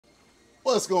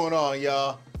What's going on,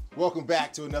 y'all? Welcome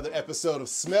back to another episode of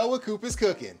Smell What Coop is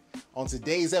Cooking. On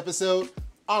today's episode,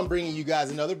 I'm bringing you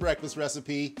guys another breakfast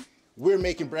recipe. We're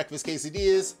making breakfast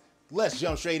quesadillas. Let's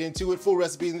jump straight into it. Full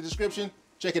recipe in the description.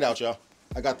 Check it out, y'all.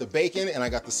 I got the bacon and I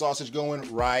got the sausage going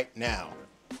right now.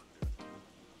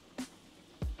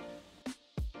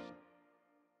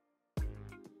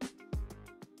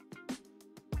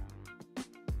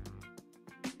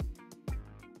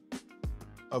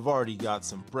 I've already got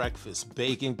some breakfast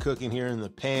bacon cooking here in the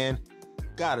pan.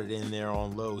 Got it in there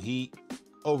on low heat.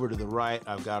 Over to the right,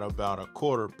 I've got about a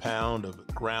quarter pound of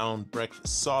ground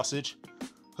breakfast sausage.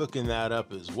 Hooking that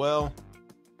up as well.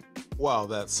 While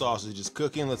that sausage is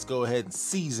cooking, let's go ahead and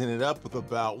season it up with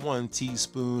about 1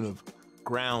 teaspoon of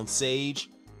ground sage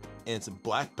and some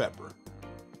black pepper.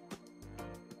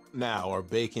 Now our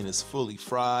bacon is fully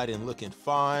fried and looking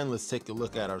fine. Let's take a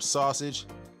look at our sausage.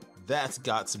 That's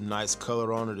got some nice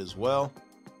color on it as well.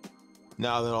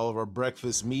 Now that all of our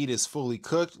breakfast meat is fully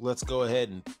cooked, let's go ahead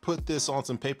and put this on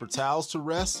some paper towels to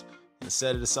rest and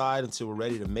set it aside until we're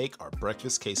ready to make our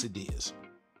breakfast quesadillas.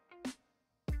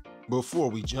 Before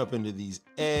we jump into these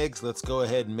eggs, let's go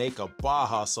ahead and make a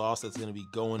Baja sauce that's going to be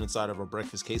going inside of our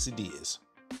breakfast quesadillas.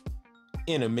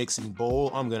 In a mixing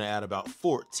bowl, I'm going to add about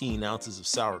 14 ounces of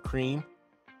sour cream.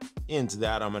 Into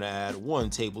that, I'm going to add 1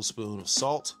 tablespoon of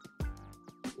salt,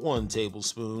 1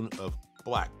 tablespoon of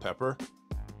black pepper,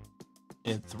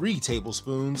 and 3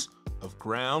 tablespoons of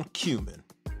ground cumin.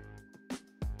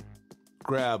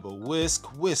 Grab a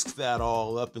whisk that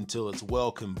all up until it's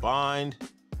well combined.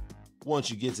 Once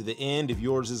you get to the end, if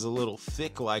yours is a little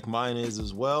thick like mine is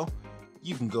as well,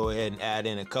 you can go ahead and add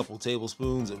in a couple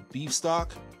tablespoons of beef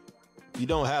stock. If you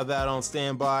don't have that on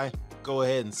standby, go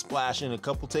ahead and splash in a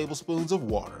couple tablespoons of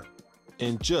water.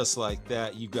 And just like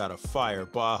that, you've got a fire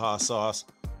Baja sauce.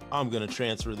 I'm gonna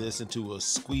transfer this into a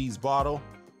squeeze bottle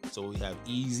so we have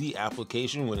easy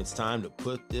application when it's time to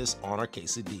put this on our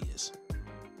quesadillas.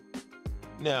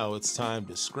 Now it's time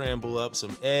to scramble up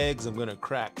some eggs. I'm gonna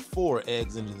crack 4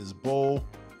 eggs into this bowl.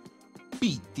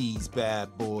 Beat these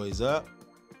bad boys up.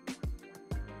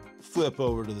 Flip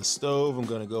over to the stove. I'm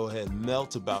gonna go ahead and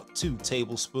melt about 2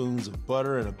 tablespoons of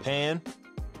butter in a pan.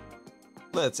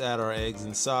 Let's add our eggs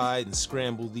inside and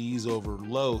scramble these over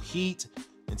low heat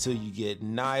until you get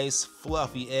nice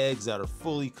fluffy eggs that are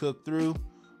fully cooked through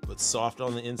but soft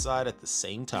on the inside at the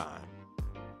same time.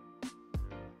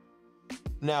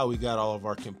 Now we got all of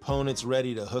our components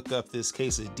ready to hook up this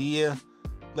quesadilla.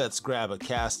 Let's grab a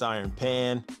cast iron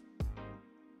pan.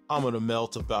 I'm gonna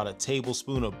melt about a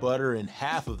tablespoon of butter in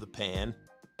half of the pan.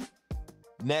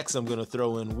 Next, I'm gonna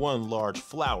throw in 1 large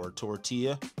flour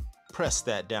tortilla. Press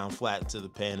that down flat into the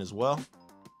pan as well.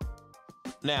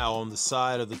 Now on the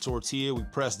side of the tortilla, we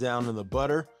press down in the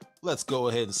butter. Let's go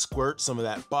ahead and squirt some of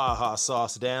that Baja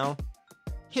sauce down.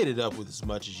 Hit it up with as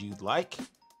much as you'd like.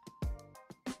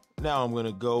 Now I'm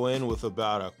gonna go in with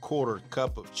about a 1/4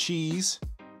 cup of cheese.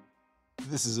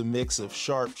 This is a mix of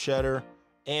sharp cheddar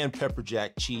and pepper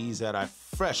jack cheese that I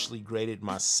freshly grated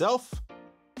myself.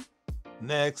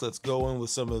 Next, let's go in with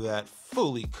some of that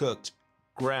fully cooked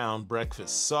ground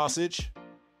breakfast sausage.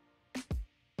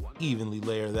 Evenly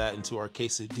layer that into our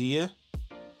quesadilla.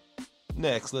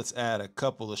 Next, let's add a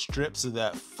couple of strips of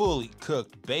that fully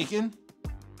cooked bacon.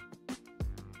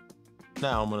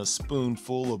 Now I'm gonna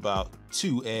spoonful about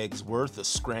 2 eggs worth of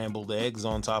scrambled eggs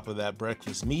on top of that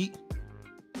breakfast meat.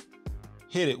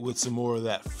 Hit it with some more of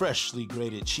that freshly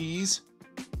grated cheese.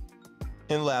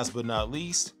 And last but not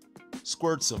least,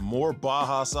 squirt some more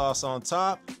Baja sauce on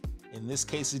top, and this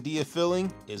quesadilla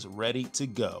filling is ready to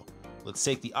go. Let's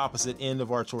take the opposite end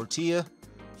of our tortilla,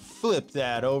 flip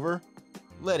that over,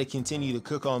 let it continue to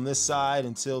cook on this side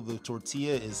until the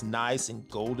tortilla is nice and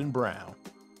golden brown.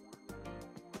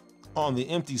 On the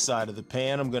empty side of the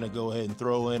pan, I'm gonna go ahead and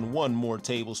throw in 1 more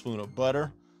tablespoon of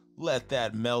butter, let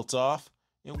that melt off,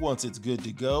 and once it's good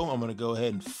to go, I'm gonna go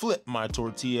ahead and flip my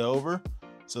tortilla over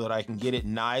so that I can get it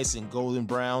nice and golden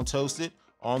brown toasted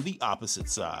on the opposite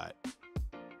side.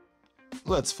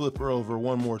 Let's flip her over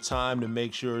 1 more time to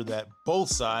make sure that both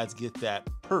sides get that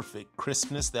perfect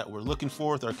crispness that we're looking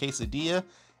for with our quesadilla.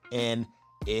 And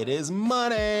it is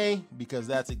money, because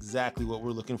that's exactly what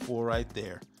we're looking for right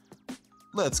there.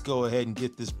 Let's go ahead and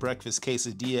get this breakfast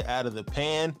quesadilla out of the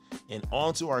pan and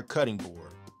onto our cutting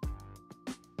board.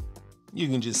 You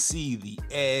can just see the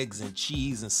eggs and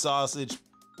cheese and sausage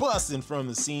busting from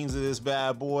the seams of this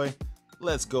bad boy.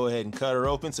 Let's go ahead and cut her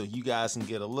open so you guys can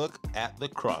get a look at the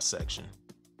cross section.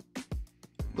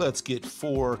 Let's get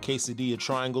 4 quesadilla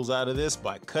triangles out of this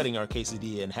by cutting our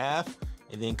quesadilla in half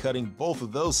and then cutting both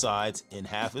of those sides in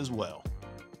half as well.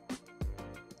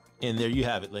 And there you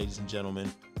have it, ladies and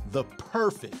gentlemen. the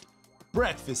perfect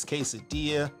breakfast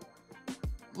quesadilla.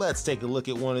 Let's take a look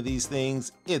at one of these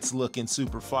things. It's looking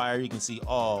super fire. You can see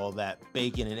all that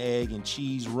bacon and egg and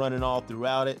cheese running all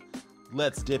throughout it.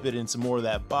 Let's dip it in some more of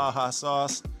that Baja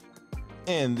sauce.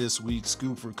 And this week's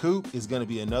scoop for Coop is gonna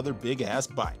be another big ass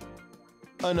bite.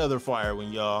 Another fire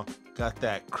one, y'all. Got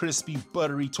that crispy,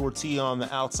 buttery tortilla on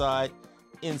the outside.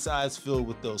 Inside's filled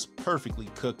with those perfectly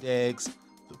cooked eggs,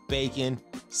 the bacon,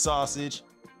 sausage,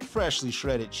 freshly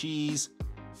shredded cheese,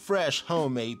 fresh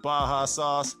homemade Baja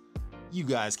sauce. You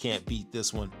guys can't beat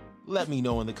this one. Let me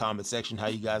know in the comment section how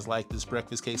you guys like this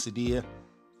breakfast quesadilla.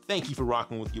 Thank you for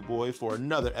rocking with your boy for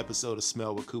another episode of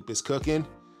Smell What Coop is Cooking.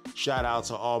 Shout out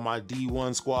to all my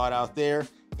D1 squad out there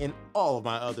and all of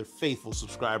my other faithful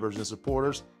subscribers and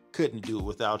supporters. Couldn't do it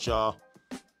without y'all.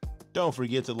 Don't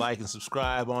forget to like and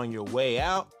subscribe on your way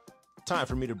out. Time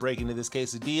for me to break into this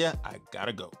quesadilla. I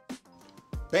gotta go.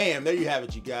 Bam, there you have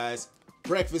it, you guys.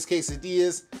 Breakfast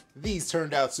quesadillas. These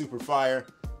turned out super fire.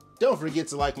 Don't forget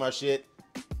to like my shit,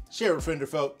 share with a friend or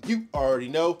folk, you already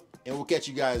know, and we'll catch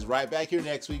you guys right back here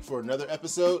next week for another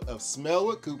episode of Smell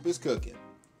What Coop is Cooking.